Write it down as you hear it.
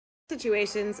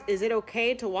Situations, is it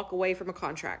okay to walk away from a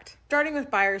contract? Starting with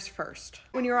buyers first.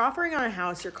 When you're offering on a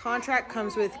house, your contract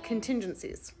comes with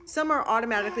contingencies. Some are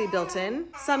automatically built in,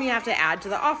 some you have to add to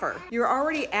the offer. Your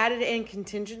already added in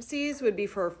contingencies would be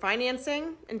for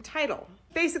financing and title.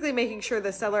 Basically making sure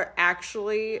the seller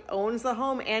actually owns the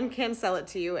home and can sell it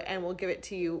to you and will give it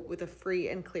to you with a free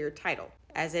and clear title,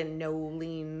 as in no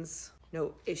liens,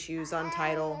 no issues on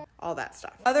title, all that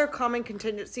stuff. Other common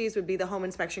contingencies would be the home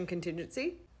inspection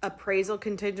contingency, appraisal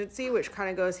contingency, which kind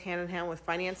of goes hand in hand with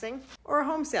financing, or a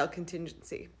home sale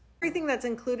contingency. Everything that's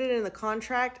included in the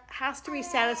contract has to be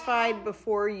satisfied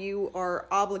before you are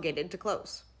obligated to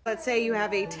close. Let's say you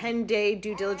have a 10-day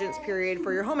due diligence period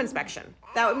for your home inspection.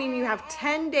 That would mean you have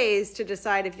 10 days to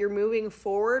decide if you're moving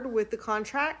forward with the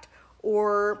contract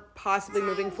or possibly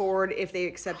moving forward if they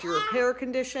accept your repair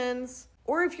conditions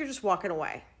or if you're just walking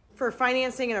away. For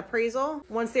financing and appraisal,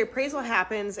 once the appraisal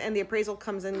happens and the appraisal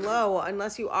comes in low,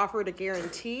 unless you offered a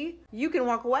guarantee, you can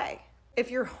walk away.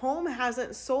 If your home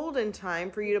hasn't sold in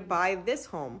time for you to buy this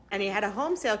home and you had a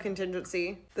home sale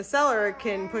contingency, the seller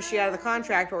can push you out of the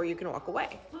contract or you can walk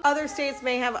away. Other states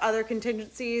may have other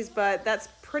contingencies, but that's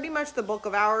pretty much the bulk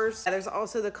of ours. There's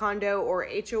also the condo or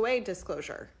HOA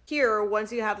disclosure. Here,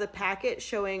 once you have the packet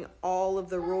showing all of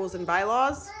the rules and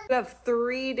bylaws, you have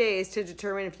 3 days to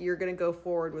determine if you're going to go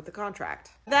forward with the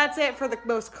contract. That's it for the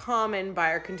most common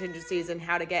buyer contingencies and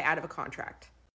how to get out of a contract.